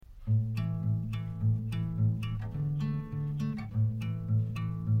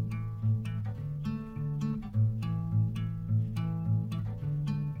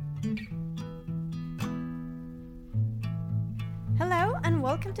and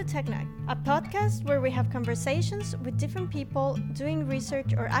welcome to TechNag, a podcast where we have conversations with different people doing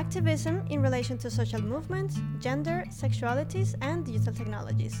research or activism in relation to social movements, gender, sexualities, and digital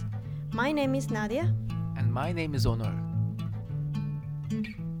technologies. My name is Nadia. And my name is Onur.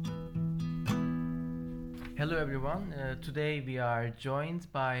 Hello everyone. Today we are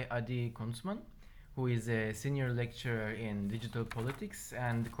joined by Adi Kuntsman, who is a senior lecturer in digital politics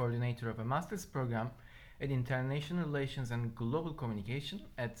and coordinator of a master's program in international relations and global communication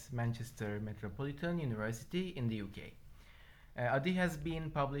at Manchester Metropolitan University in the UK. Adi has been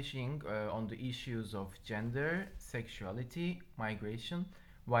publishing on the issues of gender, sexuality, migration,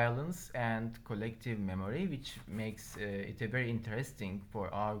 violence and collective memory, which makes it a very interesting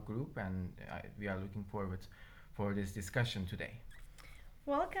for our group, and we are looking forward for this discussion today.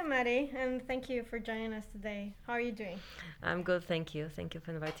 Welcome, Adi, and thank you for joining us today. How are you doing? I'm good, thank you. Thank you for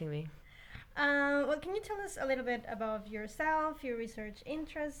inviting me. Well, can you tell us a little bit about yourself, your research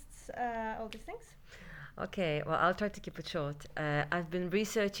interests, all these things? Okay, well, I'll try to keep it short. I've been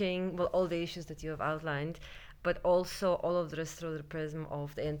researching, all the issues that you have outlined, but also all of this through the prism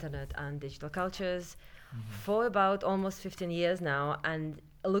of the internet and digital cultures for about almost 15 years now. And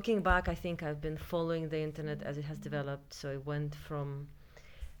looking back, I think I've been following the internet as it has developed. So it went from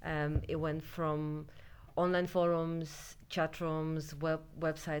online forums, chat rooms,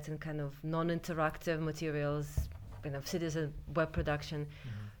 websites, and kind of non-interactive materials, kind of citizen web production,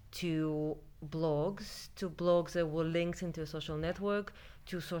 to blogs that were linked into a social network,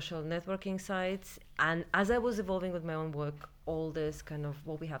 to social networking sites. And as I was evolving with my own work, all this kind of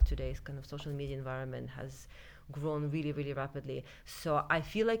what we have today is kind of social media environment has grown really, really rapidly. So I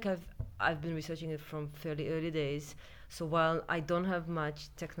feel like I've been researching it from fairly early days. So while I don't have much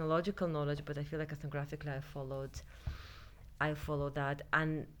technological knowledge, but I feel like ethnographically I followed that.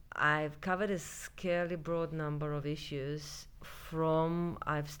 And I've covered a scarcely broad number of issues.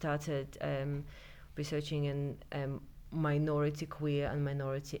 I've started researching in minority queer and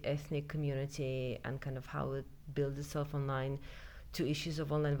minority ethnic community and kind of how it builds itself online, to issues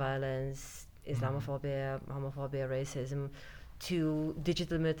of online violence, Islamophobia, homophobia, racism, to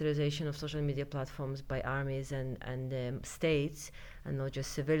digital militarization of social media platforms by armies and states, and not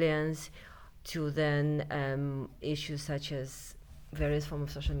just civilians, to then issues such as various forms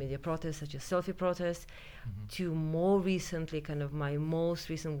of social media protests, such as selfie protests, to more recently, kind of my most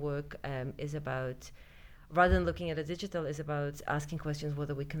recent work is about, rather than looking at the digital, is about asking questions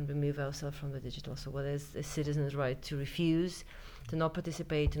whether we can remove ourselves from the digital. So whether it's a citizen's right to refuse, to not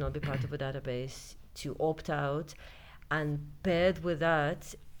participate, to not be part of a database, to opt out. And paired with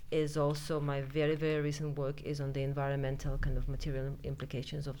that is also my very, very recent work is on the environmental kind of material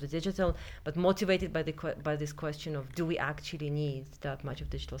implications of the digital, but motivated by this question of, do we actually need that much of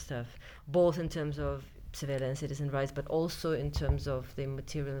digital stuff, both in terms of civilian and citizen rights, but also in terms of the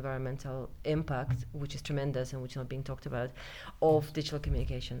material environmental impact, which is tremendous and which is not being talked about, of digital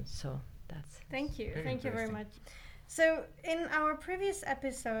communication. So that's... Thank you. Thank you very much. So in our previous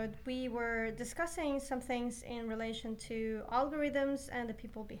episode, we were discussing some things in relation to algorithms and the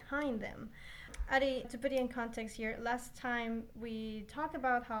people behind them. Adi, to put you in context here, last time we talked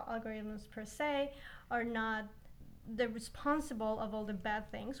about how algorithms per se are not the responsible of all the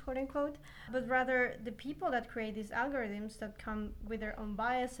bad things, quote unquote, but rather the people that create these algorithms that come with their own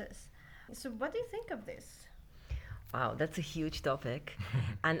biases. So what do you think of this? Wow, that's a huge topic,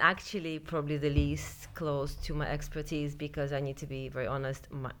 and actually probably the least close to my expertise, because I need to be very honest,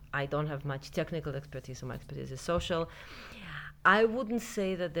 I don't have much technical expertise, so my expertise is social. I wouldn't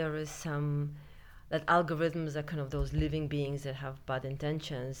say that that algorithms are kind of those living beings that have bad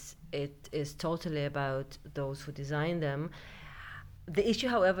intentions. It is totally about those who design them. The issue,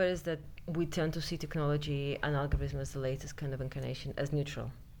 however, is that we tend to see technology and algorithm as the latest kind of incarnation, as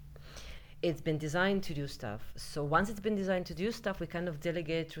neutral. It's been designed to do stuff. So once it's been designed to do stuff, we kind of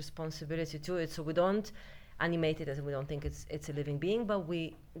delegate responsibility to it. So we don't animate it as we don't think it's a living being, but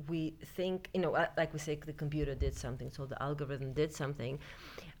we think, like we say, the computer did something, so the algorithm did something.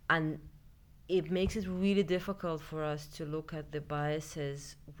 And it makes it really difficult for us to look at the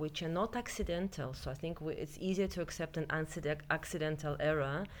biases which are not accidental. So I think it's easier to accept an accidental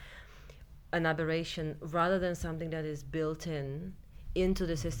error, an aberration, rather than something that is built into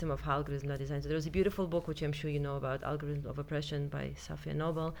the system of how algorithms are designed. So there's a beautiful book, which I'm sure you know about, Algorithms of Oppression by Safiya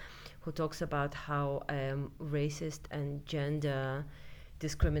Noble, who talks about how racist and gender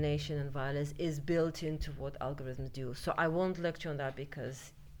discrimination and violence is built into what algorithms do. So I won't lecture on that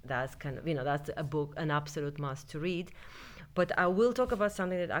because that's kind of, that's a book, an absolute must to read. But I will talk about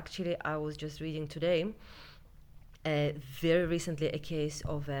something that actually I was just reading today, very recently, a case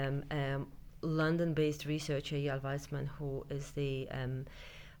of London-based researcher, Eyal Weizman, who is the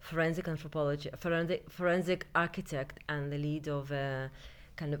forensic architect and the lead of a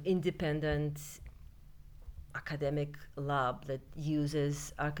kind of independent academic lab that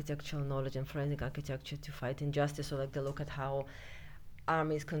uses architectural knowledge and forensic architecture to fight injustice. So like they look at how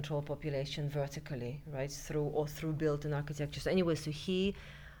armies control population vertically, right, through built-in architecture. So anyway, so he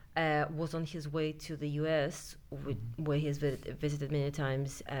was on his way to the US, where he has visited many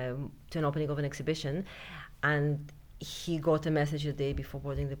times, to an opening of an exhibition, and he got a message the day before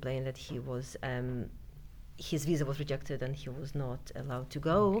boarding the plane that he was his visa was rejected and he was not allowed to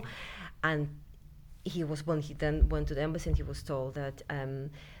go. And he then went to the embassy and he was told that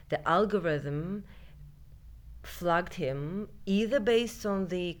the algorithm flagged him either based on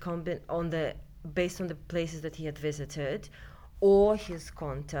the places that he had visited, or his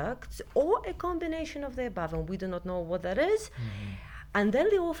contacts, or a combination of the above, and we do not know what that is. And then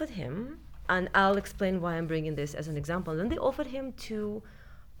they offered him, and I'll explain why I'm bringing this as an example. Then they offered him to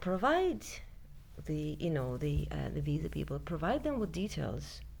provide the visa people, provide them with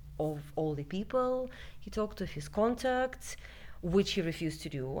details of all the people he talked to, his contacts, which he refused to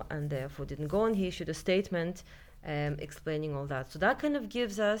do, and therefore didn't go. And he issued a statement explaining all that. So that kind of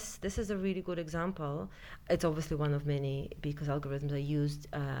gives us, this is a really good example. It's obviously one of many, because algorithms are used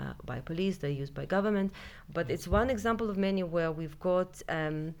by police, they're used by government, but it's one example of many where we've got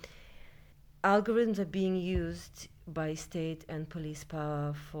algorithms are being used by state and police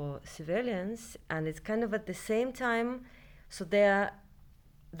power for civilians, and it's kind of at the same time, so they're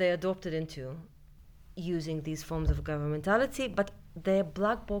adopted into using these forms of governmentality, but they're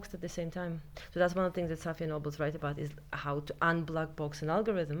black boxed at the same time. So that's one of the things that Safia Nobles write about, is how to unblack box an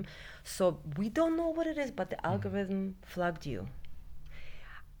algorithm. So we don't know what it is, but the algorithm flagged you.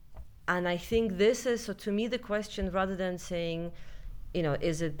 And I think this is, so to me, the question, rather than saying,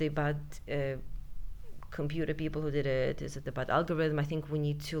 is it the bad computer people who did it? Is it the bad algorithm? I think we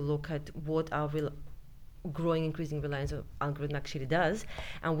need to look at what our increasing reliance on algorithm actually does,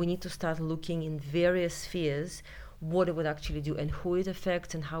 and we need to start looking in various spheres what it would actually do and who it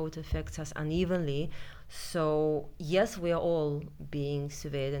affects and how it affects us unevenly. So yes, we are all being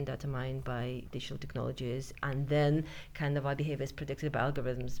surveyed and determined by digital technologies, and then kind of our behavior is predicted by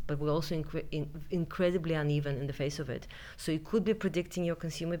algorithms, but we're also incredibly uneven in the face of it. So it could be predicting your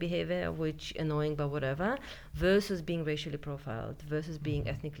consumer behavior, which annoying but whatever, versus being racially profiled, versus being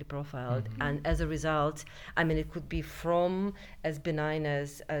ethnically profiled. And as a result, it could be from as benign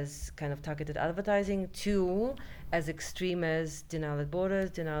as kind of targeted advertising to as extreme as denial at borders,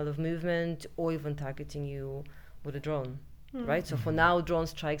 denial of movement, or even targeting you with a drone, right? So for now, drone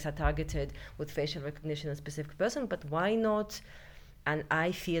strikes are targeted with facial recognition of a specific person, but why not? And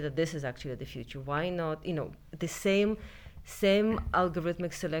I fear that this is actually the future. Why not, the same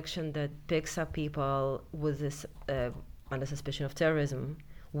algorithmic selection that picks up people with this under suspicion of terrorism,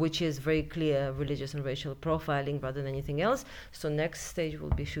 which is very clear religious and racial profiling rather than anything else. So next stage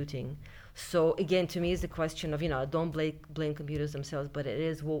will be shooting. So again, to me, is the question of, don't blame computers themselves, but it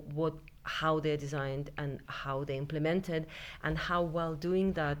is how they're designed and how they're implemented, and how while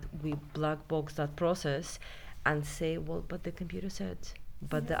doing that, we black box that process and say, well, but the computer said,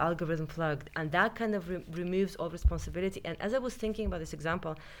 but the algorithm flagged, and that kind of removes all responsibility. And as I was thinking about this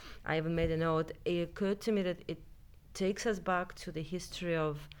example, I even made a note. It occurred to me that it takes us back to the history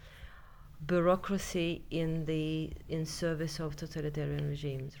of bureaucracy in service of totalitarian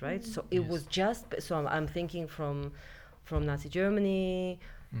regimes, right? So it was I'm thinking from Nazi Germany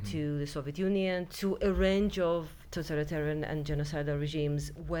to the Soviet Union to a range of totalitarian and genocidal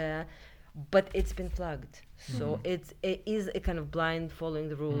regimes but it's been flagged. So it is a kind of blind following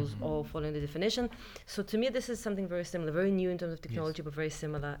the rules or following the definition. So to me, this is something very similar, very new in terms of technology, but very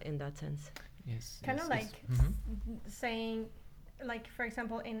similar in that sense. Saying, like, for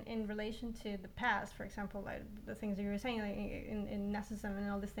example, in relation to the past, for example, like the things that you were saying, like in Nazism and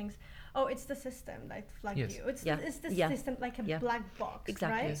all these things, it's the system that flagged you. It's the system, like a black box,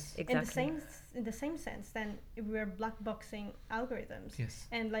 exactly. right? Yes. Exactly. In the same sense, then we're black boxing algorithms,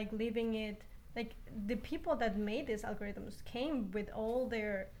 and like leaving it, like the people that made these algorithms came with all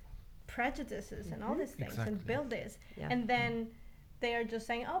their prejudices and all these things and built this, and then they are just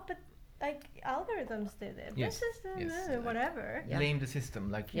saying, but like algorithms did it. This is whatever. Blame the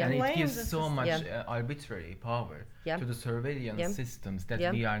system, and it gives so much arbitrary power to the surveillance systems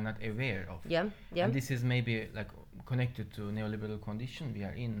that we are not aware of. And this is maybe like connected to neoliberal condition we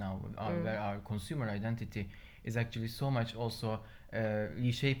are in now, where our consumer identity is actually so much also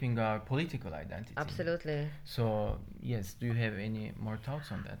reshaping our political identity. Absolutely. So yes, do you have any more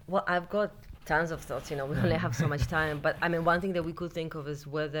thoughts on that? Well, I've got tons of thoughts, we only have so much time. But I mean, one thing that we could think of is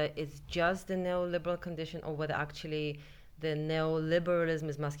whether it's just the neoliberal condition or whether actually the neoliberalism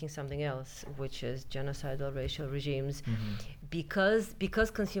is masking something else, which is genocidal racial regimes. Because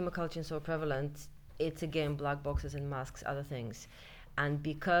consumer culture is so prevalent, it's again black boxes and masks other things. And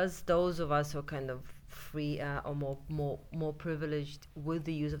because those of us who are kind of free or more privileged with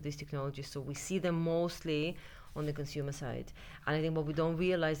the use of these technologies, so we see them mostly on the consumer side. And I think what we don't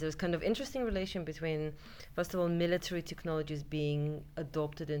realize, there's kind of interesting relation between, first of all, military technologies being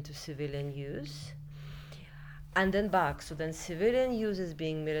adopted into civilian use, and then back. So then civilian use is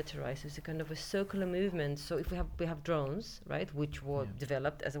being militarized. So it's a kind of a circular movement. So if we have drones, right, which were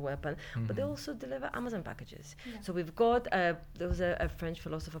developed as a weapon, but they also deliver Amazon packages. So we've got, there was a French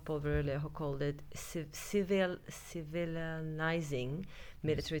philosopher, Paul Verlaine, who called it civilizing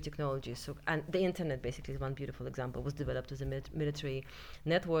military technology. So, and the internet basically is one beautiful example, was developed as a military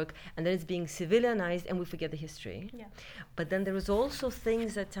network, and then it's being civilianized, and we forget the history. But then there is also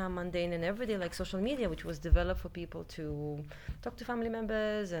things that are mundane and everyday, like social media, which was developed for people to talk to family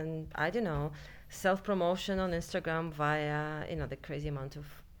members and, I don't know, self-promotion on Instagram via, the crazy amount of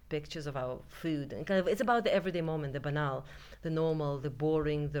pictures of our food. And kind of, it's about the everyday moment, the banal, the normal, the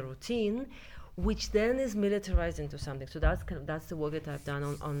boring, the routine, which then is militarized into something. So that's the work that I've done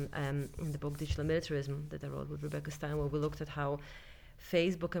on in the book Digital Militarism that I wrote with Rebecca Stein, where we looked at how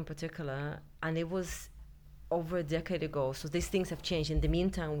Facebook in particular, and it was over a decade ago. So these things have changed. In the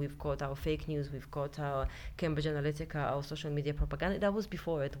meantime, we've got our fake news, we've got our Cambridge Analytica, our social media propaganda. That was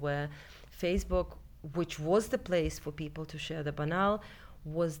before it, where Facebook, which was the place for people to share the banal,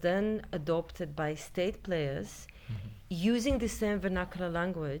 was then adopted by state players using the same vernacular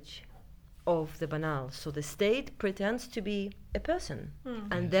language of the banal. So the state pretends to be a person,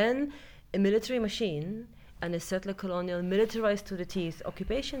 and then a military machine and a settler colonial militarized to the teeth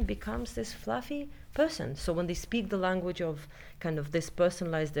occupation becomes this fluffy person. So when they speak the language of kind of this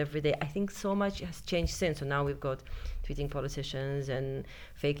personalized everyday, I think so much has changed since. So now we've got tweeting politicians and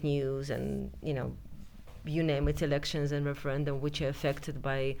fake news and, you name it, elections and referendum, which are affected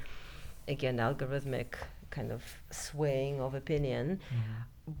by, again, algorithmic kind of swaying of opinion.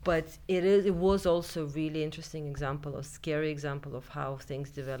 But it was also a really interesting example, a scary example of how things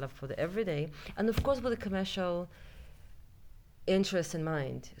develop for the everyday. And of course, with a commercial interest in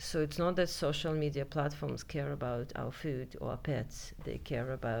mind. So it's not that social media platforms care about our food or our pets. They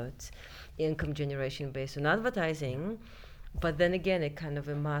care about income generation based on advertising. But then again, it kind of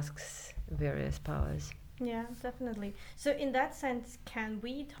masks various powers. Yeah, definitely. So in that sense, can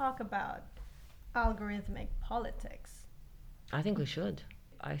we talk about algorithmic politics? I think we should.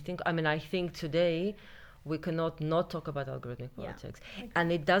 I think today we cannot not talk about algorithmic politics.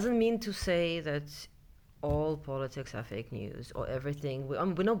 And it doesn't mean to say that all politics are fake news or everything. We're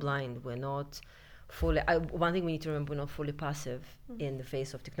not blind. We're not fully... one thing we need to remember, we're not fully passive in the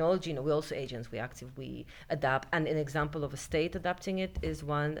face of technology. We're also agents. We're active. We adapt. And an example of a state adapting it is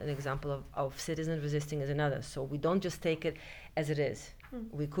one. An example of citizens resisting is another. So we don't just take it as it is.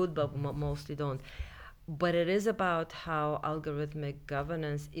 We could, but mostly don't. But it is about how algorithmic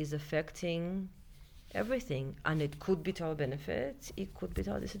governance is affecting everything. And it could be to our benefit, it could be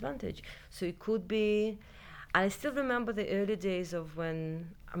to our disadvantage. So it could be... I still remember the early days of when...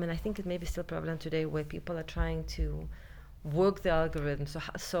 I think it may be still prevalent today, where people are trying to work the algorithm.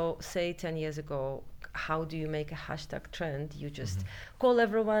 So say 10 years ago, how do you make a hashtag trend? You just call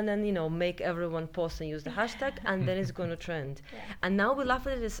everyone and, make everyone post and use the hashtag, and then it's going to trend. And now we laugh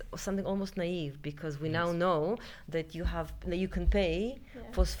at it as something almost naive, because we now know that you can pay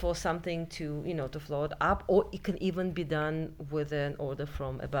for something to, to float up, or it can even be done with an order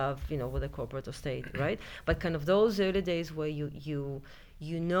from above, with a corporate or state, right? But kind of those early days where the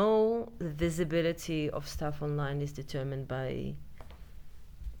visibility of stuff online is determined by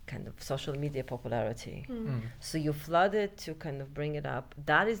kind of social media popularity. So you flood it to kind of bring it up.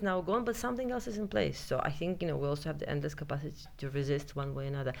 That is now gone, but something else is in place. So I think, we also have the endless capacity to resist one way or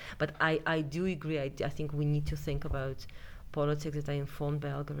another. But I do agree. I think we need to think about politics that are informed by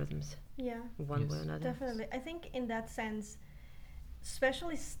algorithms. One way or another. Definitely. I think in that sense,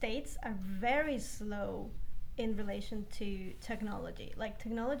 especially states are very slow in relation to technology. Like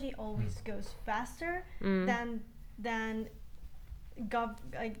technology always goes faster than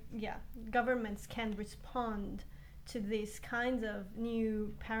governments can respond to these kinds of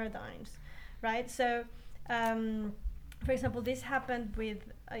new paradigms, right? So, for example, this happened with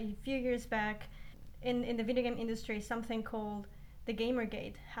a few years back in the video game industry. Something called the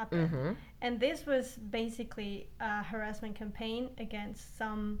Gamergate happened, and this was basically a harassment campaign against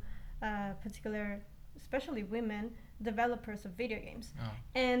some particular, especially women, developers of video games. Oh.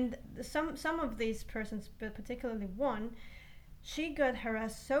 And some of these persons, but particularly one, she got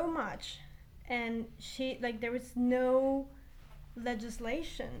harassed so much, and she there was no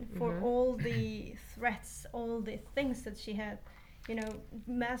legislation for all the threats, all the things that she had,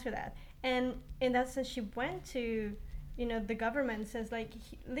 mastered that. And in that sense, she went to, the government, says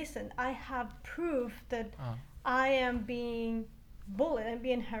listen, I have proof that I am being bullied, I'm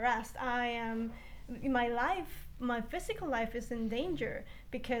being harassed, my physical life is in danger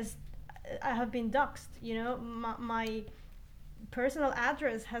because I have been doxxed, my personal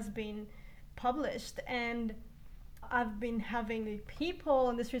address has been published, and I've been having people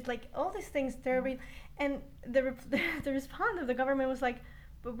on the streets, all these things terrible. And the response of the government was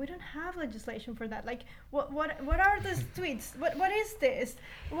but we don't have legislation for that. What are these tweets? What is this?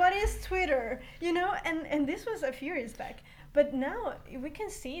 What is Twitter? And this was a few years back. But now we can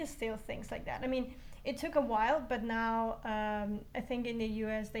see still things like that. I mean, it took a while, but now I think in the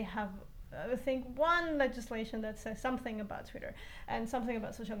US they have one legislation that says something about Twitter and something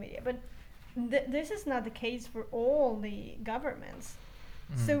about social media. But this is not the case for all the governments.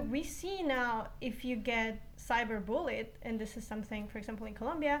 So we see now, if you get cyberbullied, and this is something, for example, in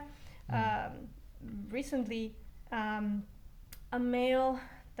Colombia, recently, a male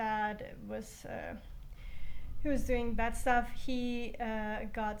that was who was doing bad stuff, he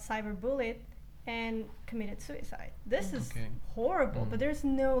got cyberbullied and committed suicide. This is horrible, but there's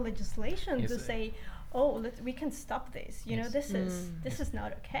no legislation to say, we can stop this. This is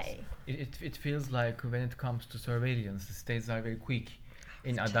not okay. It feels like when it comes to surveillance, the states are very quick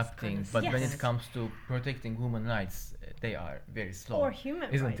in adapting, but when it comes to protecting human rights, they are very slow. Or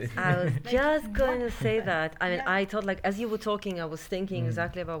human isn't rights. it? I was just going to say that. I mean, I thought, as you were talking, I was thinking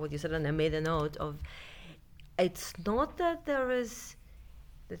exactly about what you said, and I made a note of. It's not that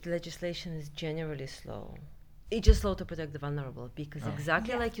that legislation is generally slow. It's just slow to protect the vulnerable, because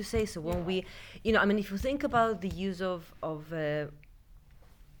exactly like you say. So when we, if you think about the use of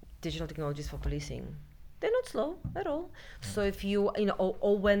digital technologies for policing, they're not slow at all. So if you,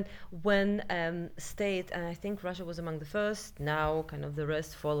 or when state, and I think Russia was among the first, now kind of the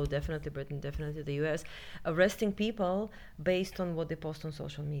rest follow, definitely Britain, definitely the US, arresting people based on what they post on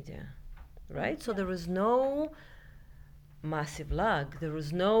social media, right? So there is no massive lag. There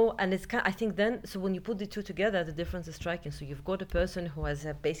is no, and it's I think then, so when you put the two together, the difference is striking. So you've got a person who has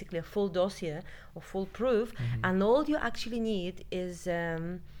basically a full dossier or full proof, and all you actually need is,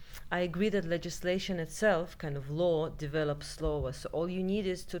 I agree that legislation itself, kind of law, develops slower. So all you need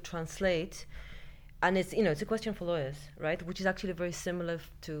is to translate, and it's it's a question for lawyers, right? Which is actually very similar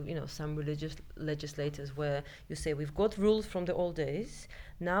to some religious legislators, where you say we've got rules from the old days.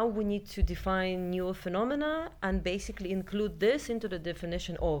 Now we need to define newer phenomena and basically include this into the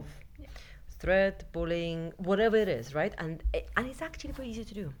definition of threat, bullying, whatever it is, right? And it's actually very easy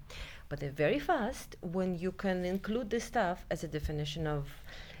to do, but they're very fast when you can include this stuff as a definition of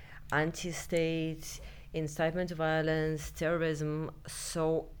anti-state, incitement to violence, terrorism.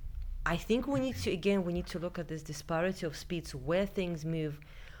 So I think we need to look at this disparity of speeds where things move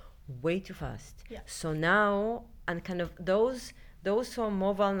way too fast. Yeah. So now, and kind of those who are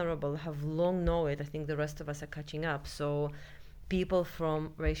more vulnerable have long known it. I think the rest of us are catching up. So people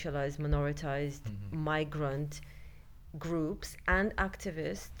from racialized, minoritized, migrant groups and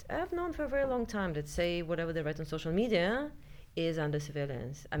activists have known for a very long time that say whatever they write on social media is under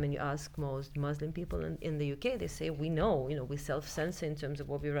surveillance. I mean, you ask most Muslim people in the UK, they say we know, we self-censor in terms of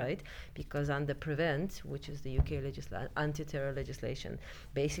what we write, because under PREVENT, which is the UK anti-terror legislation,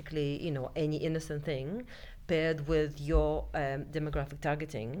 basically, any innocent thing paired with your demographic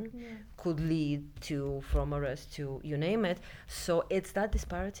targeting could lead to from arrest to you name it. So it's that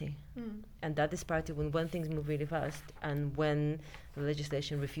disparity. And that disparity when things move really fast and when the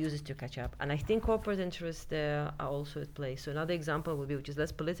legislation refuses to catch up. And I think corporate interests there are also at play. So another example would be, which is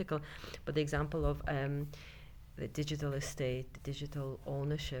less political, but the example of the digital estate, the digital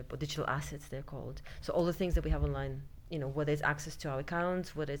ownership, or digital assets they're called. So all the things that we have online, whether it's access to our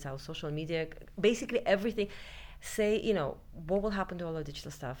accounts, whether it's our social media, basically everything. Say, what will happen to all our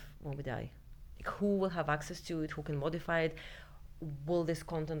digital stuff when we die? Who will have access to it? Who can modify it? Will this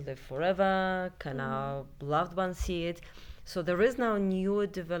content live forever? Can our loved ones see it? So there is now newer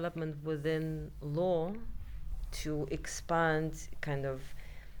development within law to expand kind of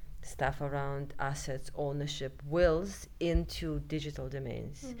stuff around assets, ownership, wills into digital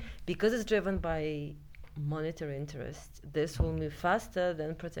domains. Because it's driven by monetary interests, this will move faster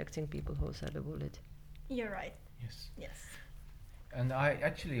than protecting people who are cyberbullied. You're right. Yes. And I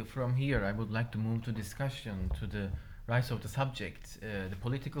actually, from here, I would like to move to discussion to the rise of the subject, the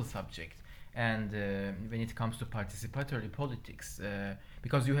political subject, and when it comes to participatory politics,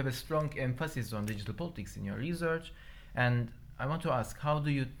 because you have a strong emphasis on digital politics in your research, and I want to ask, how do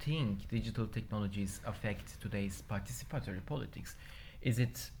you think digital technologies affect today's participatory politics? Is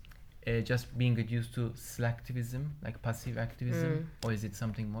it just being reduced to slacktivism, like passive activism, or is it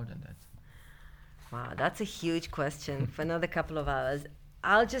something more than that? Wow, that's a huge question for another couple of hours.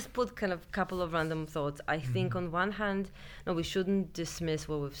 I'll just put kind of a couple of random thoughts. I think on one hand, no, we shouldn't dismiss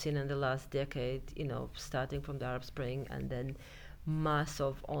what we've seen in the last decade, starting from the Arab Spring and then mass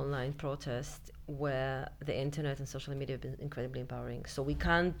of online protests where the internet and social media have been incredibly empowering. So we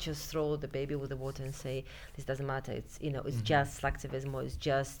can't just throw the baby with the water and say this doesn't matter. It's it's just slacktivism, or it's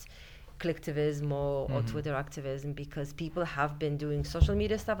just clicktivism or Twitter activism, because people have been doing social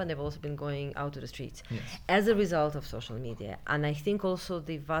media stuff and they've also been going out to the streets as a result of social media. And I think also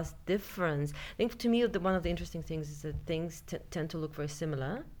the vast difference, I think to me one of the interesting things is that things tend to look very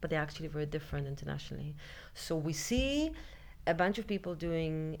similar, but they're actually very different internationally. So we see a bunch of people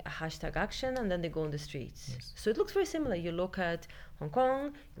doing a hashtag action and then they go on the streets. So it looks very similar. You look at Hong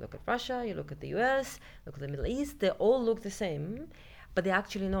Kong, you look at Russia, you look at the US, look at the Middle East, they all look the same, but they're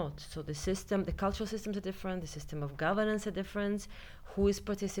actually not. So the cultural systems are different, the system of governance are different, who is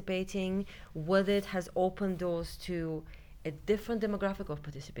participating, whether it has opened doors to a different demographic of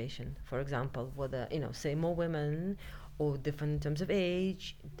participation. For example, whether, say more women, or different in terms of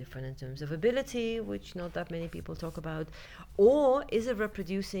age, different in terms of ability, which not that many people talk about, or is it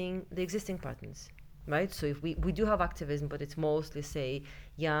reproducing the existing patterns, right? So if we do have activism, but it's mostly, say,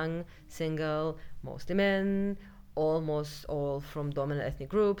 young, single, mostly men, almost all from dominant ethnic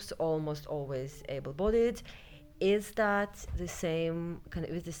groups, almost always able-bodied, is that the same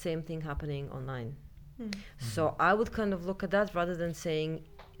thing happening online? So I would kind of look at that rather than saying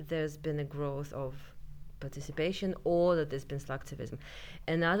there's been a growth of participation or that there's been slacktivism.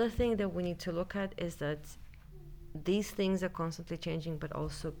 Another thing that we need to look at is that these things are constantly changing, but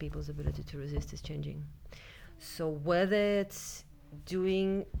also people's ability to resist is changing. So whether it's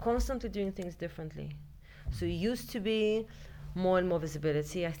constantly doing things differently. So it used to be more and more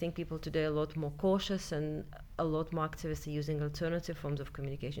visibility. I think people today are a lot more cautious and a lot more activists are using alternative forms of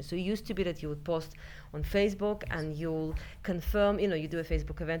communication. So it used to be that you would post on Facebook and you'll confirm, you do a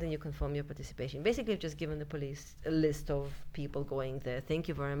Facebook event and you confirm your participation. Basically, you've just given the police a list of people going there. Thank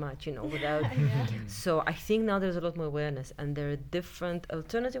you very much, without. So I think now there's a lot more awareness, and there are different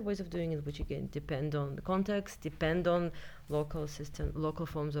alternative ways of doing it, which again depend on the context, depend on local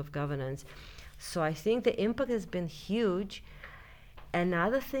forms of governance. So I think the impact has been huge.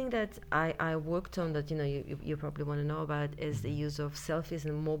 Another thing that I worked on that you probably want to know about is the use of selfies,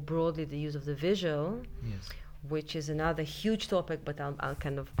 and more broadly the use of the visual, which is another huge topic, but I'll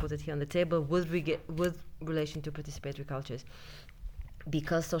kind of put it here on the table with relation to participatory cultures.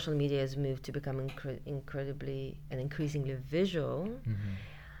 Because social media has moved to become incredibly and increasingly visual,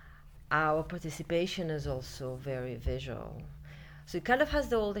 our participation is also very visual. So it kind of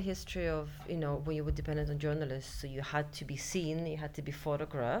has all the history of, when you were dependent on journalists, so you had to be seen, you had to be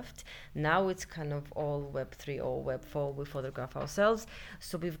photographed. Now it's kind of all Web3 or Web4, we photograph ourselves.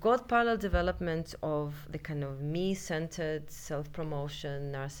 So we've got parallel development of the kind of me-centered,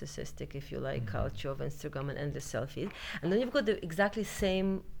 self-promotion, narcissistic, if you like, culture of Instagram and endless selfies. And then you've got the exactly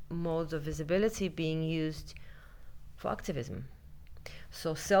same modes of visibility being used for activism.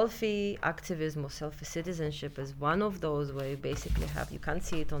 So selfie activism or selfie citizenship is one of those where you basically you can't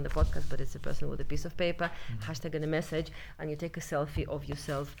see it on the podcast, but it's a person with a piece of paper, hashtag and a message, and you take a selfie of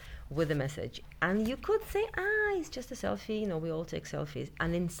yourself with a message. And you could say, it's just a selfie, we all take selfies.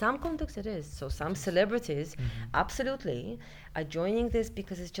 And in some contexts it is. So some celebrities absolutely are joining this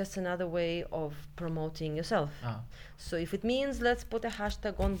because it's just another way of promoting yourself. So if it means let's put a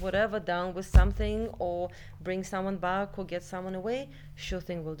hashtag on whatever down with something, or bring someone back or get someone away, sure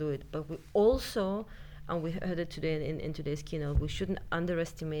thing, we'll do it. But we also, and we heard it today in today's keynote, we shouldn't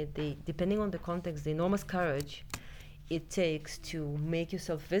underestimate depending on the context, the enormous courage it takes to make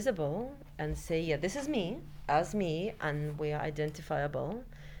yourself visible and say, this is me, as me, and we are identifiable.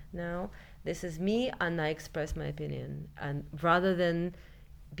 Now, this is me, and I express my opinion. And rather than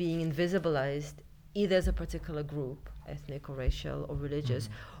being invisibilized, either as a particular group, ethnic or racial or religious,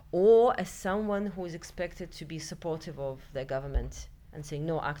 or as someone who is expected to be supportive of their government and saying,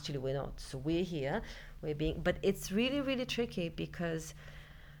 no, actually we're not. So we're here, but it's really, really tricky because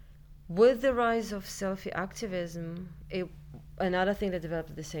with the rise of selfie activism, another thing that developed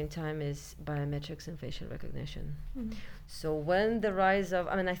at the same time is biometrics and facial recognition. So when the rise of,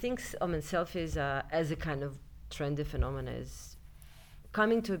 I think selfies as a kind of trendy phenomenon is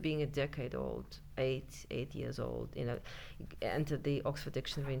coming to being a decade old. 8 years old. Entered the Oxford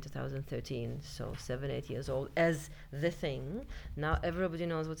Dictionary in 2013, so 7-8 years old as the thing. Now everybody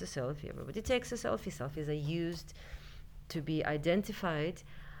knows what's a selfie. Everybody takes a selfie. Selfies are used to be identified.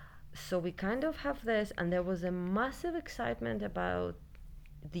 So we kind of have this, and there was a massive excitement about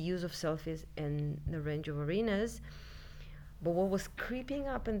the use of selfies in a range of arenas. But what was creeping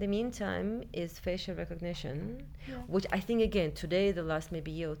up in the meantime is facial recognition, which I think, again, today, the last maybe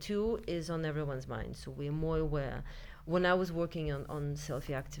year or two, is on everyone's mind. So we're more aware. When I was working on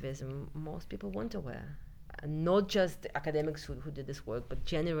selfie activism, most people weren't aware. And not just academics who did this work, but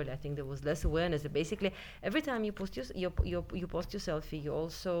generally, I think there was less awareness. That basically, every time you post you post your selfie, you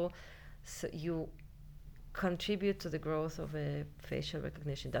also you contribute to the growth of a facial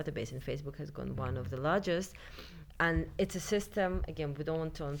recognition database, and Facebook has gone one of the largest. And it's a system, again, we don't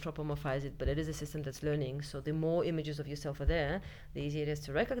want to anthropomorphize it, but it is a system that's learning. So the more images of yourself are there, the easier it is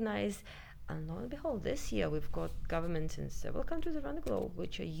to recognize. And lo and behold, this year we've got governments in several countries around the globe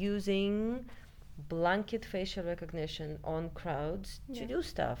which are using blanket facial recognition on crowds to do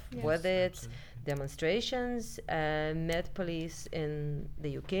stuff, whether it's demonstrations. Met Police in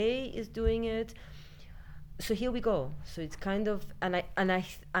the UK is doing it. So here we go. So it's kind of, and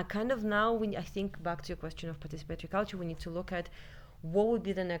I kind of now, when I think back to your question of participatory culture, we need to look at what would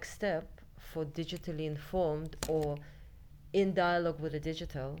be the next step for digitally informed or in dialogue with the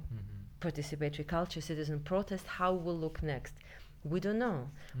digital participatory culture, citizen protest. How will look next? We don't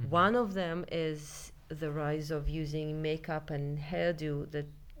know. One of them is the rise of using makeup and hairdo that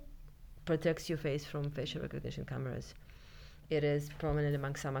protects your face from facial recognition cameras. It is prominent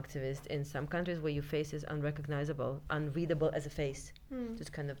among some activists in some countries where your face is unrecognizable, unreadable as a face.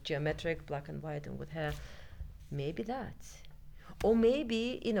 Just kind of geometric, black and white and with hair. Maybe that. Or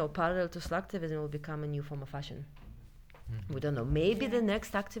maybe, parallel to slacktivism will become a new form of fashion. We don't know. Maybe the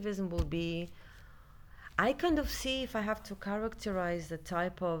next activism will be, I kind of see, if I have to characterize the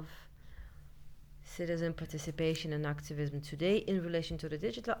type of citizen participation and activism today in relation to the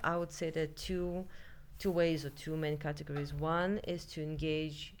digital, I would say there are two ways or two main categories. One is to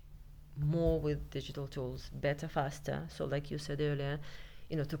engage more with digital tools, better, faster. So like you said earlier,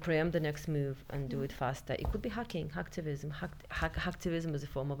 to preempt the next move and do it faster. It could be hacktivism. Hacktivism is a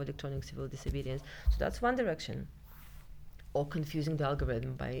form of electronic civil disobedience. So that's one direction. Or confusing the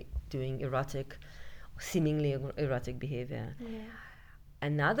algorithm by doing seemingly erratic behavior.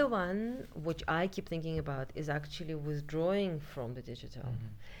 Another one, which I keep thinking about, is actually withdrawing from the digital.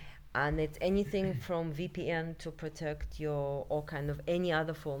 And it's anything from VPN to protect or kind of any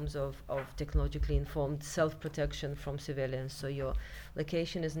other forms of technologically informed self-protection from surveillance. So your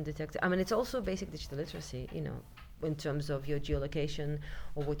location isn't detected. I mean, it's also basic digital literacy, in terms of your geolocation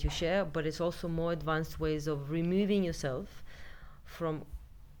or what you share, but it's also more advanced ways of removing yourself from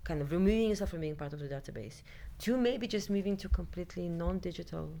being part of the database, to maybe just moving to completely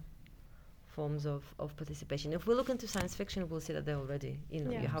non-digital forms of participation. If we look into science fiction, we'll see that they're already, you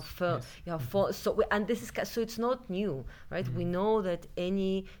have and this is, so it's not new, right? We know that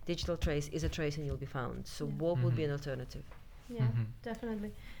any digital trace is a trace and you'll be found. So what would be an alternative? Yeah,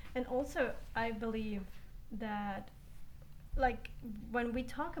 definitely. And also, I believe that, like, when we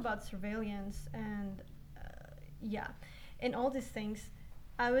talk about surveillance and, and all these things,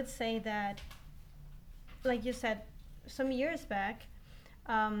 I would say that, like you said, some years back,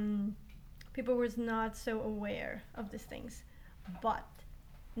 people were not so aware of these things. But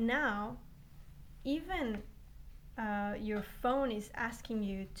now, even your phone is asking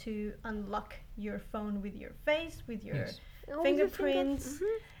you to unlock your phone with your face, with your fingerprints.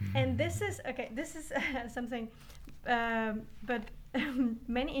 And this is something, but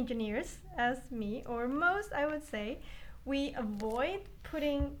many engineers, as me, or most, I would say, we avoid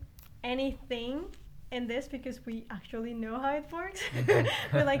putting anything in this because we actually know how it works.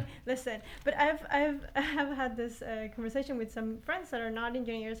 We're like, listen, but I've had this conversation with some friends that are not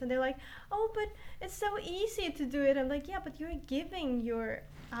engineers, and they're like, oh, but it's so easy to do it. I'm like, yeah, but you're giving your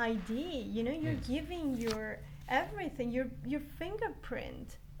ID, you're giving your everything, your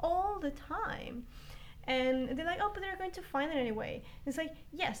fingerprint all the time. And they're like, oh, but they're going to find it anyway. It's like,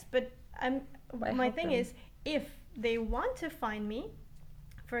 yes, but my thing is, if they want to find me,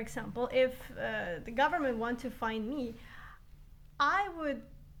 for example, if the government want to find me, I would,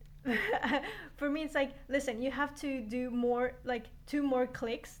 for me, it's like, listen, you have to do more, like 2 more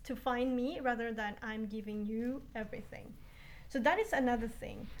clicks to find me rather than I'm giving you everything. So that is another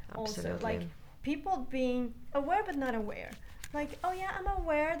thing. Absolutely. Also, like people being aware but not aware. like, oh yeah, I'm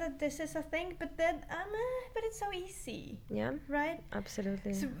aware that this is a thing, but then but it's so easy, Yeah, right?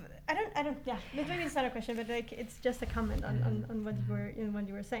 absolutely. So I don't. Yeah, maybe it's not a question, but like it's just a comment on what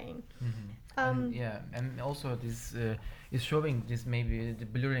you were saying. And also this is showing this maybe the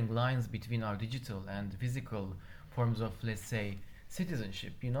blurring lines between our digital and physical forms of, let's say,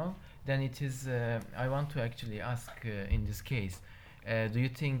 citizenship. Then it is. I want to actually ask in this case. Do you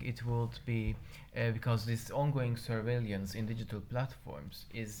think it would be because this ongoing surveillance in digital platforms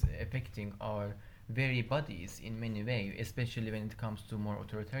is affecting our very bodies in many ways, especially when it comes to more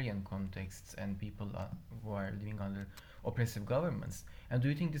authoritarian contexts and people who are living under oppressive governments? And do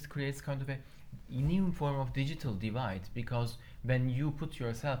you think this creates kind of a new form of digital divide? Because when you put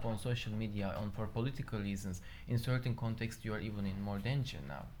yourself on social media for political reasons, in certain contexts you are even in more danger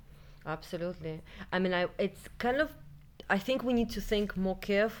now. Absolutely. I mean, it's kind of, I think we need to think more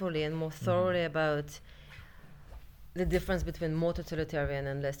carefully and more thoroughly about the difference between more totalitarian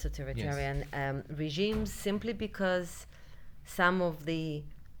and less totalitarian regimes, simply because some of the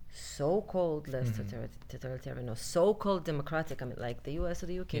so-called less totalitarian or so-called democratic, I mean, like the US or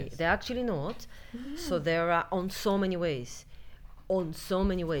the UK, they're actually not. So there are on so many ways.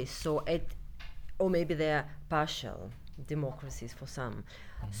 So or maybe they're partial democracies for some.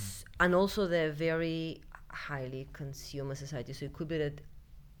 And also they're very highly consumer society, so it could be that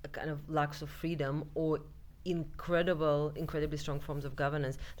a kind of lacks of freedom or incredibly strong forms of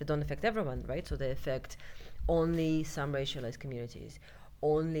governance that don't affect everyone, right? So they affect only some racialized communities,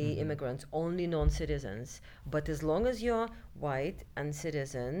 only immigrants, only non-citizens. But as long as you're white and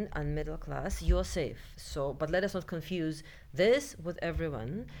citizen and middle class, you're safe. So, but let us not confuse this with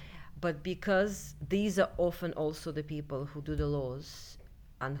everyone. But because these are often also the people who do the laws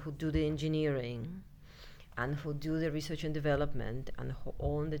and who do the engineering and who do the research and development and who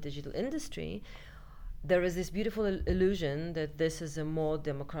own the digital industry, there is this beautiful illusion that this is a more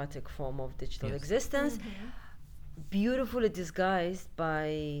democratic form of digital existence, beautifully disguised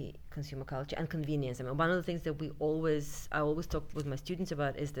by consumer culture and convenience. I mean, one of the things that I always talk with my students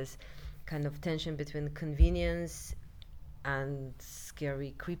about is this kind of tension between convenience and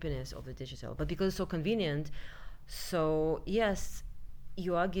scary creepiness of the digital. But because it's so convenient, so yes,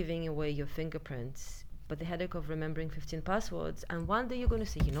 you are giving away your fingerprints, but the headache of remembering 15 passwords, and one day you're going to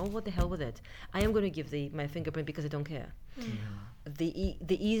say, you know what, the hell with it. I am going to give my fingerprint because I don't care. The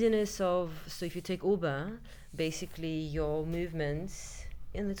easiness of, so if you take Uber, basically your movements,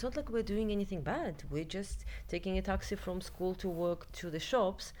 and it's not like we're doing anything bad. We're just taking a taxi from school to work to the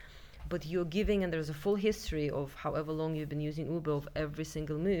shops, but you're giving, and there's a full history of however long you've been using Uber of every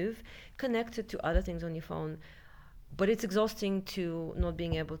single move connected to other things on your phone. But it's exhausting to not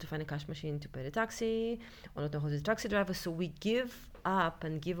being able to find a cash machine to pay the taxi or not know who's the taxi driver. So we give up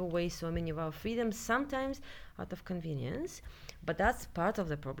and give away so many of our freedoms, sometimes out of convenience. But that's part of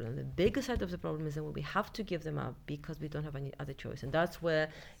the problem. The bigger side of the problem is that we have to give them up because we don't have any other choice. And that's where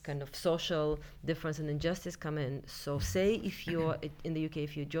kind of social difference and injustice come in. So say if you're in the UK,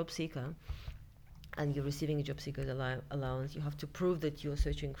 if you're a job seeker and you're receiving a job seeker's allowance, you have to prove that you're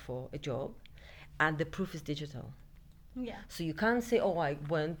searching for a job, and the proof is digital. Yeah. So you can't say, oh, I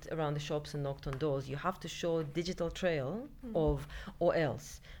went around the shops and knocked on doors. You have to show a digital trail of, or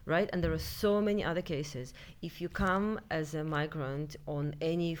else, right? And there are so many other cases. If you come as a migrant on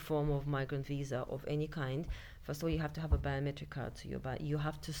any form of migrant visa of any kind, first of all, you have to have a biometric card. So you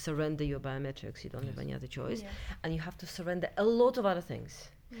have to surrender your biometrics. You don't have any other choice. Yes. And you have to surrender a lot of other things.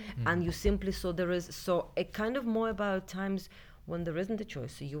 And you simply, so it kind of more about times when there isn't a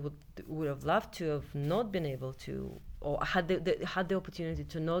choice. So you would have loved to have not been able to, or had the opportunity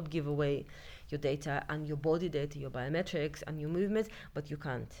to not give away your data and your body data, your biometrics and your movements, but you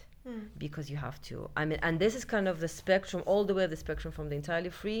can't because you have to. I mean, and this is kind of the spectrum, all the way the spectrum from the entirely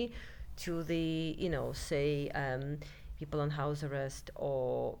free to the, say, people on house arrest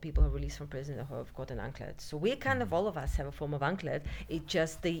or people who are released from prison who have got an anklet. So we kind of, all of us have a form of anklet. It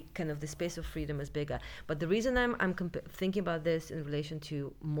just the space of freedom is bigger. But the reason I'm thinking about this in relation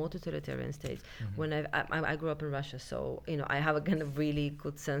to more totalitarian states, when I grew up in Russia, so I have a kind of really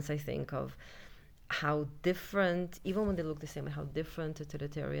good sense, I think, of how different, even when they look the same, how different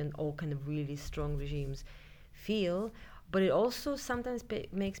totalitarian or kind of really strong regimes feel. But it also sometimes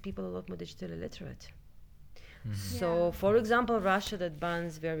makes people a lot more digitally literate. So, for example, Russia that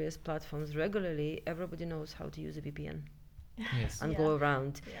bans various platforms regularly, everybody knows how to use a VPN and go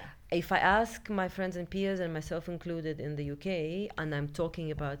around. If I ask my friends and peers, and myself included in the UK, and I'm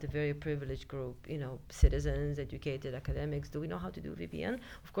talking about a very privileged group, citizens, educated, academics, do we know how to do VPN?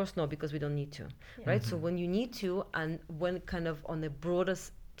 Of course not, because we don't need to, right? So when you need to, and when kind of on a broader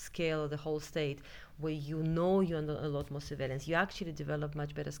scale of the whole state, where you're under a lot more surveillance, you actually develop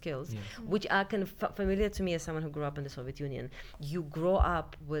much better skills, which are kind of familiar to me as someone who grew up in the Soviet Union. You grow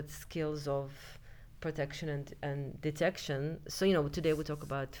up with skills of protection and detection. So, today we talk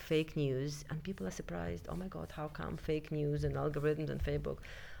about fake news, and people are surprised, oh my God, how come fake news and algorithms and Facebook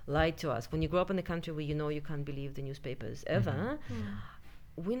lied to us? When you grow up in a country where you can't believe the newspapers ever,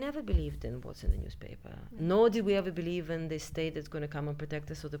 we never believed in what's in the newspaper. Nor did we ever believe in the state that's going to come and protect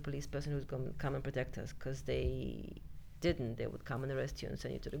us, or the police person who's going to come and protect us, because they didn't. They would come and arrest you and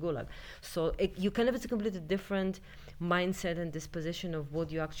send you to the gulag. So it's a completely different mindset and disposition of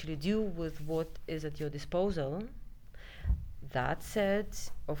what you actually do with what is at your disposal. That said,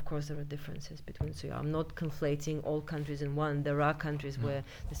 of course, there are differences between. So I'm not conflating all countries in one. There are countries where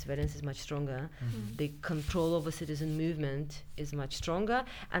the surveillance is much stronger. The control over citizen movement is much stronger.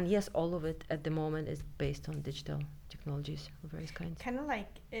 And yes, all of it at the moment is based on digital technologies of various kinds. Kind of like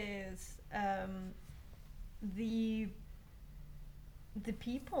is the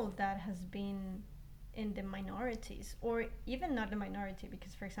people that has been in the minorities, or even not the minority,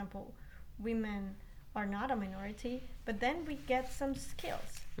 because, for example, women are not a minority, but then we get some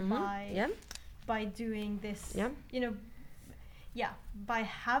skills by doing this, by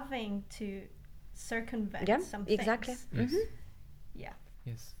having to circumvent some exactly. things.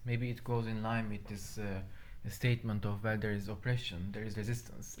 Yes, maybe it goes in line with this statement of where there is oppression, there is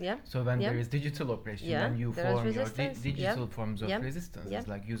resistance. So when there is digital oppression, then you form your digital forms of resistance. It's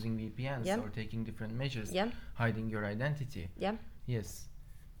like using VPNs or taking different measures, hiding your identity. Yes.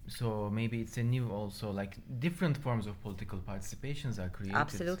 So maybe it's a new also, like different forms of political participations are created.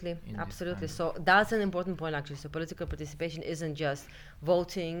 Absolutely. So that's an important point, actually. So political participation isn't just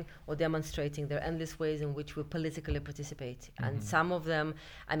voting or demonstrating. There are endless ways in which we politically participate. And some of them,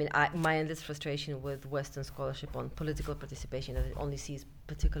 my endless frustration with Western scholarship on political participation, that it only sees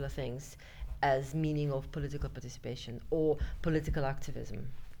particular things as meaning of political participation or political activism.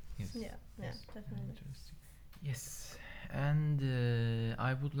 Yes. Definitely. Interesting. Yes. And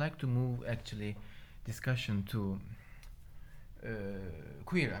I would like to move actually discussion to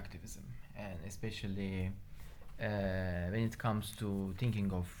queer activism, and especially when it comes to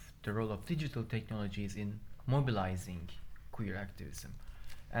thinking of the role of digital technologies in mobilizing queer activism.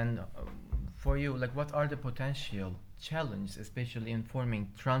 And for you, like, what are the potential challenges, especially in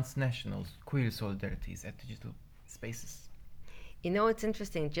forming transnational queer solidarities at digital spaces? It's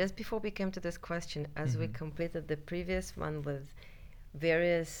interesting. Just before we came to this question, as we completed the previous one with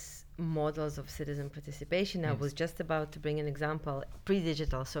various models of citizen participation, I was just about to bring an example,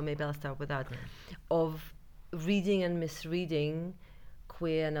 pre-digital, so maybe I'll start with that, of reading and misreading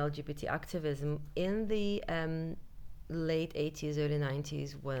queer and LGBT activism in the late 80s, early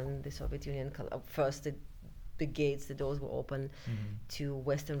 90s, when the Soviet Union first the doors were open to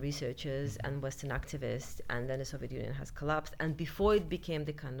Western researchers and Western activists, and then the Soviet Union has collapsed. And before it became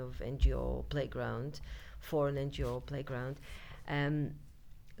the kind of NGO playground, foreign NGO playground,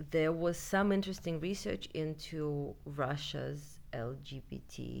 there was some interesting research into Russia's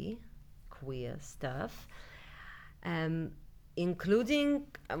LGBT queer stuff, including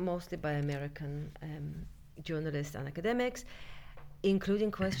mostly by American journalists and academics, including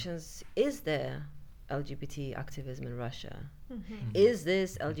questions, is there LGBT activism in Russia? Is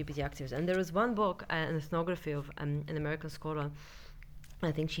this LGBT activism? And there is one book, an ethnography of an American scholar.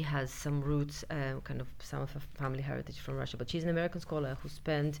 I think she has some roots, some of her family heritage from Russia, but she's an American scholar who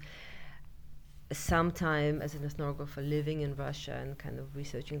spent some time as an ethnographer living in Russia and kind of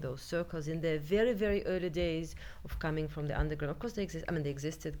researching those circles in the very, very early days of coming from the underground. Of course, they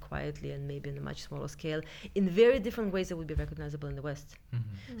existed quietly and maybe on a much smaller scale in very different ways that would be recognizable in the West.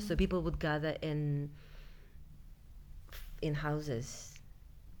 So people would gather in houses,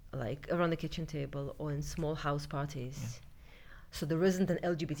 like around the kitchen table or in small house parties. So there isn't an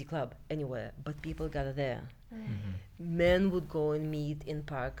LGBT club anywhere, but people gather there. Men would go and meet in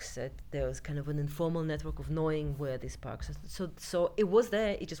parks. There was kind of an informal network of knowing where these parks are. So it was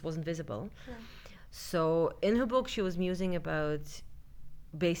there, it just wasn't visible. So in her book, she was musing about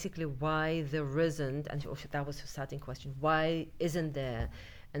basically why there isn't, and that was her starting question, why isn't there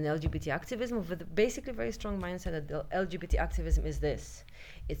an LGBT activism with basically very strong mindset that the LGBT activism is this.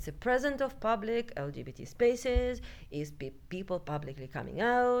 It's a present of public LGBT spaces, is people publicly coming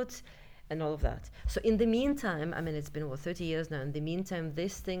out, and all of that. So in the meantime, it's been 30 years now, in the meantime,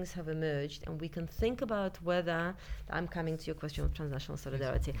 these things have emerged, and we can think about whether, I'm coming to your question of transnational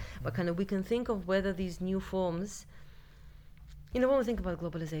solidarity, but we can think of whether these new forms, when we think about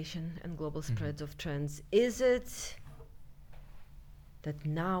globalization and global spreads of trends, is it that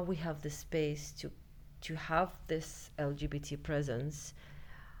now we have the space to have this LGBT presence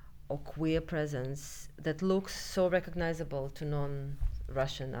or queer presence that looks so recognizable to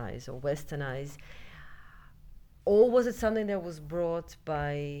non-Russian eyes or Western eyes? Or was it something that was brought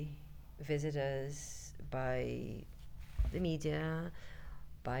by visitors, by the media,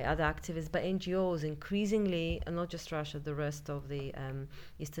 by other activists, by NGOs, increasingly, and not just Russia, the rest of the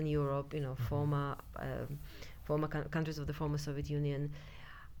Eastern Europe, former countries of the former Soviet Union,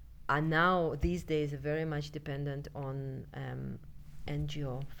 are now these days very much dependent on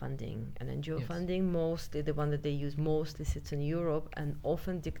NGO funding. And NGO funding, mostly the one that they use, mostly sits in Europe and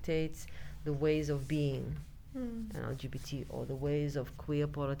often dictates the ways of being an LGBT or the ways of queer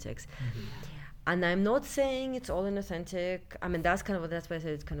politics. And I'm not saying it's all inauthentic. I mean, that's why I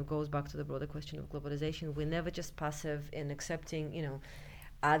said it kind of goes back to the broader question of globalization. We're never just passive in accepting,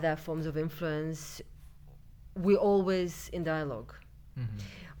 other forms of influence. We're always in dialogue.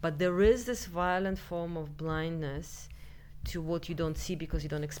 But there is this violent form of blindness to what you don't see because you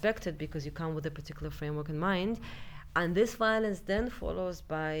don't expect it, because you come with a particular framework in mind. And this violence then follows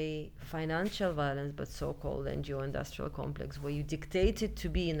by financial violence, but so-called NGO industrial complex, where you dictate it to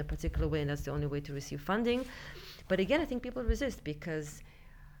be in a particular way, and that's the only way to receive funding. But again, I think people resist because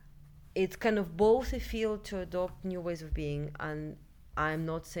it's kind of both a field to adopt new ways of being, and I'm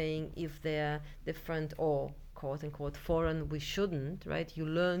not saying if they're different or quote-unquote foreign, we shouldn't, right? You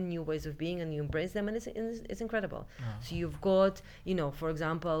learn new ways of being and you embrace them, and it's incredible. So you've got, for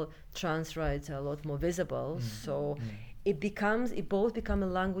example, trans rights are a lot more visible, so it both become a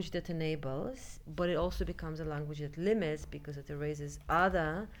language that enables, but it also becomes a language that limits because it erases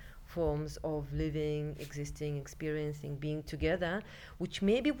other forms of living, existing, experiencing, being together, which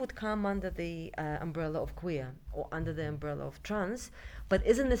maybe would come under the umbrella of queer or under the umbrella of trans, but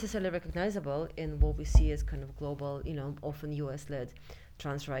isn't necessarily recognizable in what we see as kind of global, often US-led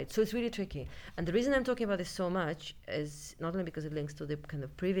trans rights. So it's really tricky. And the reason I'm talking about this so much is not only because it links to the kind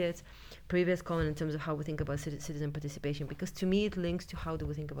of previous comment in terms of how we think about citizen participation, because to me it links to how do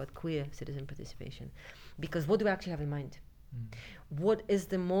we think about queer citizen participation. Because what do we actually have in mind? What is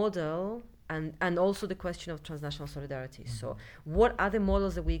the model, and also the question of transnational solidarity. So what are the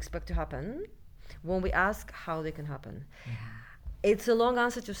models that we expect to happen when we ask how they can happen? It's a long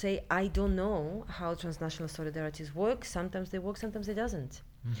answer to say, I don't know how transnational solidarities work. Sometimes they work, sometimes it doesn't.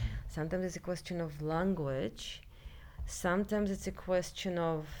 Sometimes it's a question of language. Sometimes it's a question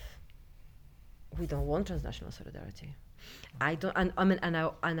of, we don't want transnational solidarity. I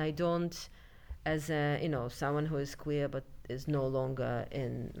don't, as someone who is queer but is no longer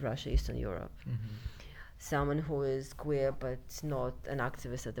in Russia, Eastern Europe. Someone who is queer but not an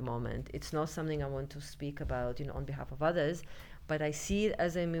activist at the moment. It's not something I want to speak about, on behalf of others, but I see it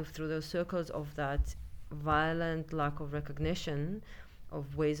as I move through those circles of that violent lack of recognition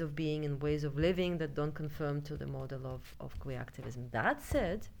of ways of being and ways of living that don't conform to the model of queer activism. That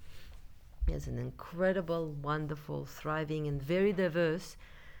said, there's an incredible, wonderful, thriving, and very diverse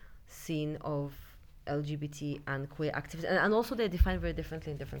scene of LGBT and queer activists, and also they're defined very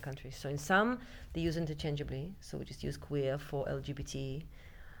differently in different countries. So in some, they use interchangeably, so we just use queer for LGBT.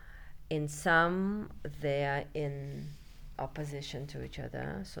 In some, they are in opposition to each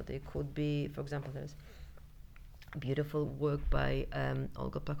other, so they could be, for example, there's beautiful work by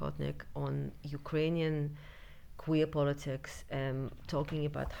Olga Plakotnik on Ukrainian queer politics, talking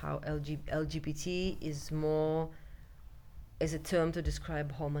about how LGBT is more as a term to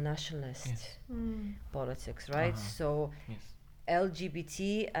describe homo-nationalist politics, right? So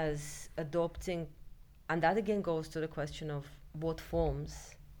LGBT as adopting, and that again goes to the question of what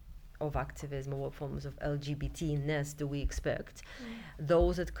forms of activism or what forms of LGBT-ness do we expect.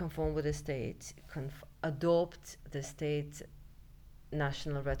 Those that conform with the state adopt the state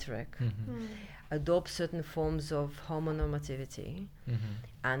national rhetoric, adopt certain forms of homonormativity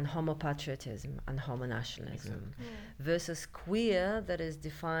and homopatriotism and homonationalism, versus queer that is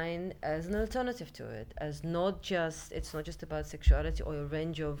defined as an alternative to it, as it's not just about sexuality or a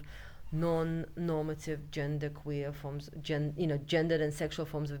range of non-normative genderqueer forms, gendered and sexual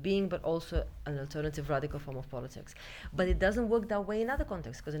forms of being, but also an alternative radical form of politics. But it doesn't work that way in other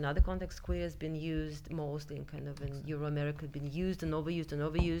contexts, because in other contexts queer has been used mostly in Euro-America, been used and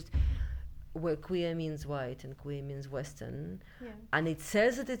overused, where queer means white and queer means Western. And it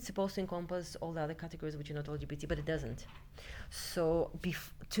says that it's supposed to encompass all the other categories which are not LGBT, but it doesn't. So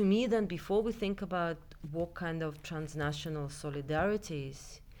to me then, before we think about what kind of transnational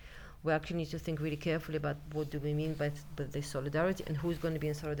solidarities, we actually need to think really carefully about what do we mean by the solidarity and who's going to be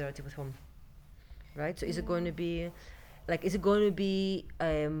in solidarity with whom, right? So is it going to be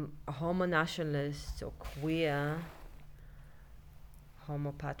homo-nationalists or queer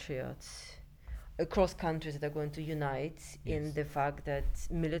homo-patriots? across countries that are going to unite in Yes. the fact that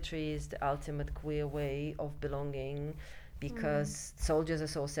military is the ultimate queer way of belonging, because soldiers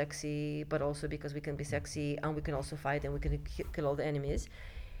are so sexy, but also because we can be sexy and we can also fight and we can kill all the enemies.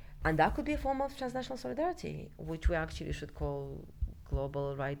 And that could be a form of transnational solidarity, which we actually should call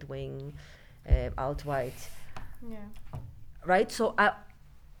global right-wing, alt-right. Yeah. Right? So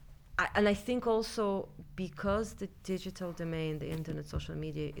I think also because the digital domain, the internet, social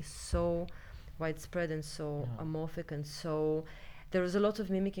media is so widespread and so amorphic, and so there is a lot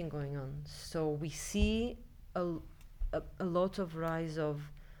of mimicking going on. So we see a lot of rise of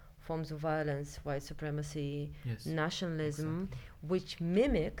forms of violence, white supremacy, Yes. nationalism, Exactly. which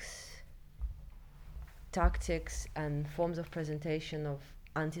mimics tactics and forms of presentation of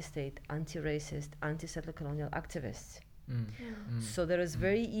anti-state, anti-racist, anti-settler colonial activists. So there is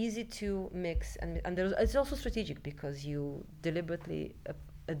very easy to mix, and it's also strategic because you deliberately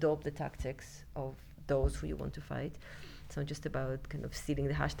adopt the tactics of those who you want to fight. It's not just about kind of stealing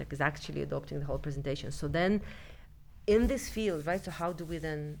the hashtag, it's actually adopting the whole presentation. So then in this field, right, so how do we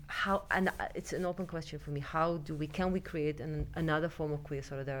then, and it's an open question for me, can we create another form of queer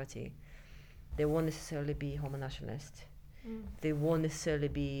solidarity? They won't necessarily be homo nationalist. They won't necessarily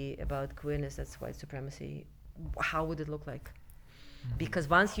be about queerness that's white supremacy. How would it look like? Because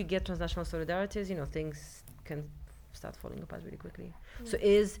once you get transnational solidarities, things can start falling apart really quickly. So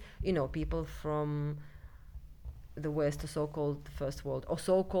people from the West, or so-called first world, or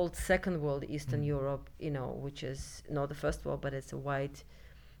so-called second world, Eastern Europe, which is not the first world, but it's a white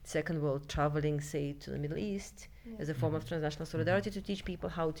second world, traveling, say, to the Middle East as a form of transnational solidarity to teach people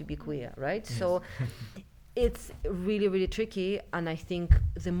how to be queer, right? Yes. So it's really, really tricky, and I think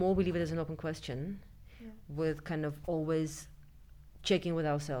the more we leave it as an open question, with kind of always checking with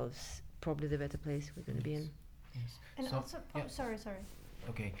ourselves, probably the better place we're going to be in. Yes. And So- also, yeah. sorry.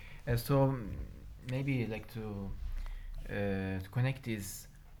 Okay, so maybe like to connect this,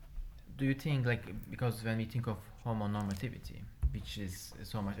 do you think, like, because when we think of homonormativity, which is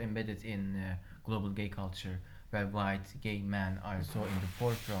so much embedded in global gay culture, where white gay men are so in the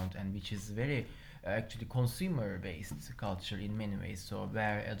forefront, and which is very actually consumer-based culture in many ways, so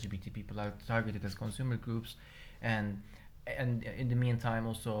where LGBT people are targeted as consumer groups, and in the meantime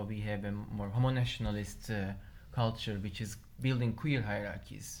also we have a more homo-nationalist culture which is building queer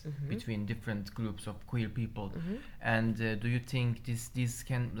hierarchies between different groups of queer people. And do you think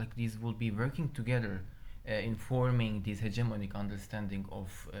these will be working together in forming this hegemonic understanding of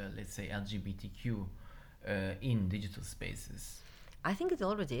let's say LGBTQ in digital spaces? I think it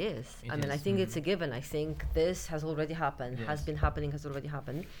already is. It I mean, I is, think it's a given. I think this has already happened, has Yes. been happening, has already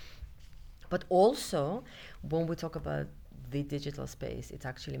happened. But also, when we talk about the digital space, it's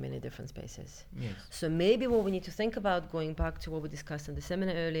actually many different spaces. Yes. So maybe what we need to think about, going back to what we discussed in the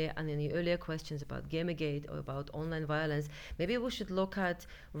seminar earlier and in the earlier questions about Gamergate or about online violence, maybe we should look at,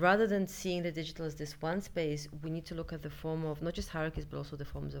 rather than seeing the digital as this one space, we need to look at the form of not just hierarchies, but also the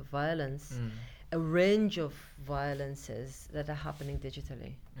forms of violence, a range of violences that are happening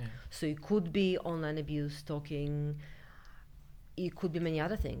digitally. Yeah. So it could be online abuse, stalking, it could be many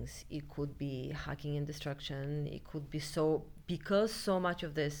other things. It could be hacking and destruction. It could be because so much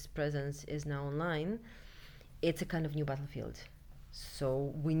of this presence is now online, it's a kind of new battlefield.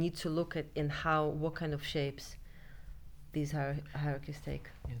 So we need to look at what kind of shapes these hierarchies take.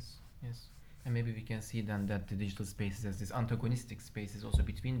 Yes, yes. And maybe we can see then that the digital spaces as this antagonistic spaces also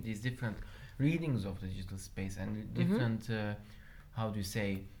between these different readings of the digital space and different, how do you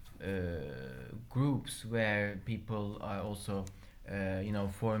say, groups where people are also,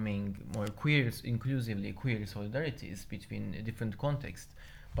 forming more inclusively queer solidarities between different contexts.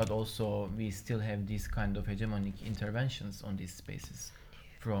 But also we still have these kind of hegemonic interventions on these spaces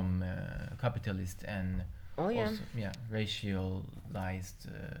from capitalist and also, racialized,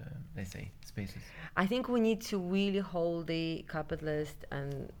 let's say, spaces. I think we need to really hold the capitalist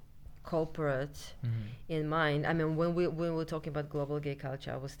and corporate in mind. I mean, when we were talking about global gay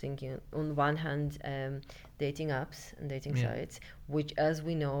culture, I was thinking, on one hand, dating apps and dating sites, which, as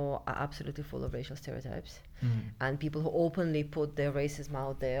we know, are absolutely full of racial stereotypes. And people who openly put their racism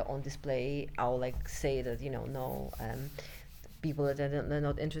out there on display, I'll like say that, people that they're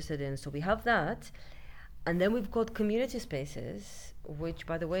not interested in. So we have that. And then we've got community spaces, which,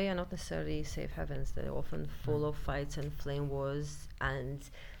 by the way, are not necessarily safe havens. They're often full of fights and flame wars and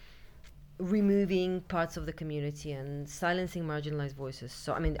removing parts of the community and silencing marginalized voices.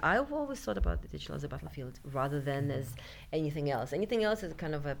 So, I mean, I've always thought about the digital as a battlefield rather than as anything else. Anything else is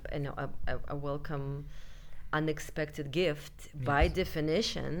kind of a welcome, unexpected gift by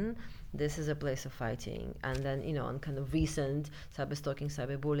definition, this is a place of fighting. And then, on kind of recent cyberstalking,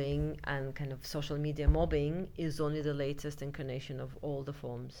 cyberbullying, and kind of social media mobbing is only the latest incarnation of all the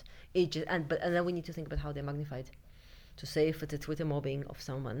forms. And then we need to think about how they're magnified. To say if it's a Twitter mobbing of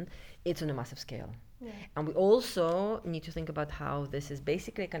someone, it's on a massive scale. Yeah. And we also need to think about how this is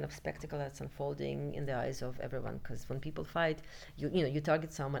basically a kind of spectacle that's unfolding in the eyes of everyone. Because when people fight, you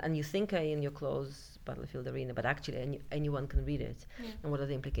target someone and you think in your closed battlefield arena, but actually anyone can read it. Yeah. And what are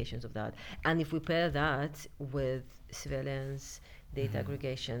the implications of that? And if we pair that with surveillance, data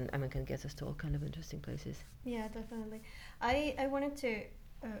aggregation, I mean, can get us to all kind of interesting places. Yeah, definitely. I wanted to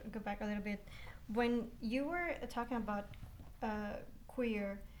go back a little bit. When you were talking about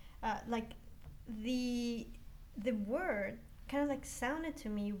queer, like the word kind of like sounded to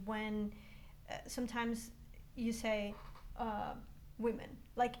me when sometimes you say women.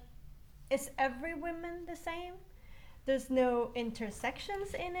 Like, is every woman the same? There's no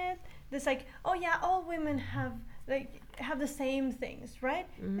intersections in it. There's like, oh yeah, all women have the same things, right?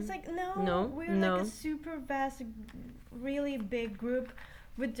 Mm-hmm. It's like no, we're like a super vast, really big group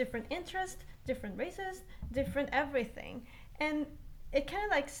with different interests, different races, different everything. And it kind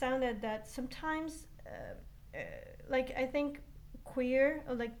of like sounded that sometimes like I think queer,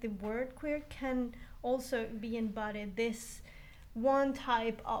 or like the word queer, can also be embodied this one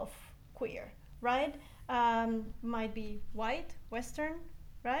type of queer, right? Might be white, Western,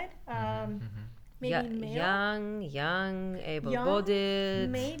 right? Maybe male. Young, able-bodied.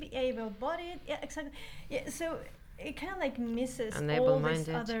 Maybe able-bodied. Yeah, exactly. Yeah, so it kind of like misses all these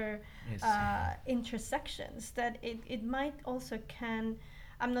other intersections that it might also can.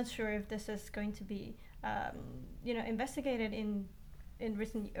 I'm not sure if this is going to be investigated in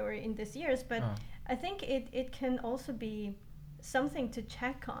recent or in this years, but I think it can also be something to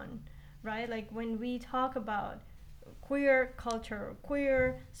check on, right? Like when we talk about queer culture,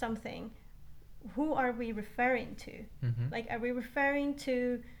 queer something, who are we referring to? Like, are we referring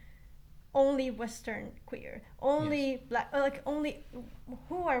to only Western queer, only black, or like only,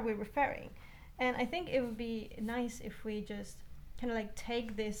 who are we referring? And I think it would be nice if we just kind of like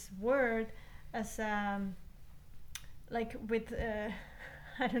take this word as like with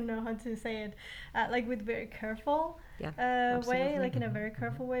I don't know how to say it, like with very careful way, like in a very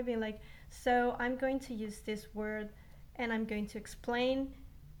careful way, being like, so I'm going to use this word and I'm going to explain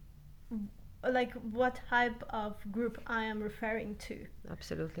like what type of group I am referring to.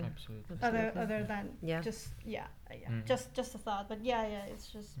 Absolutely. Other than just just a thought, but it's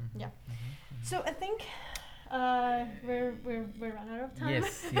just So I think we're run out of time.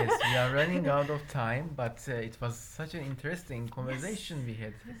 Yes, we are running out of time, but it was such an interesting conversation we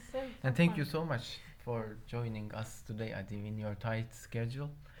had. And thank you so much for joining us today, Adi, in your tight schedule,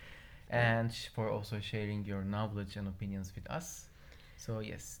 and for also sharing your knowledge and opinions with us. So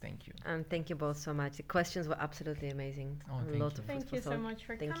yes, thank you. And thank you both so much. The questions were absolutely amazing. Thank you so much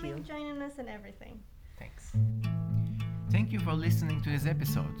for coming, joining us, and everything. Thanks. Thank you for listening to this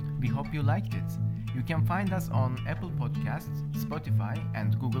episode. We hope you liked it. You can find us on Apple Podcasts, Spotify,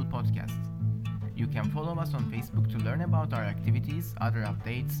 and Google Podcasts. You can follow us on Facebook to learn about our activities, other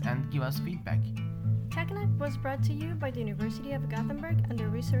updates, and give us feedback. TechNack was brought to you by the University of Gothenburg under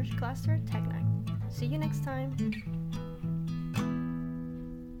Research Cluster TechNack. See you next time.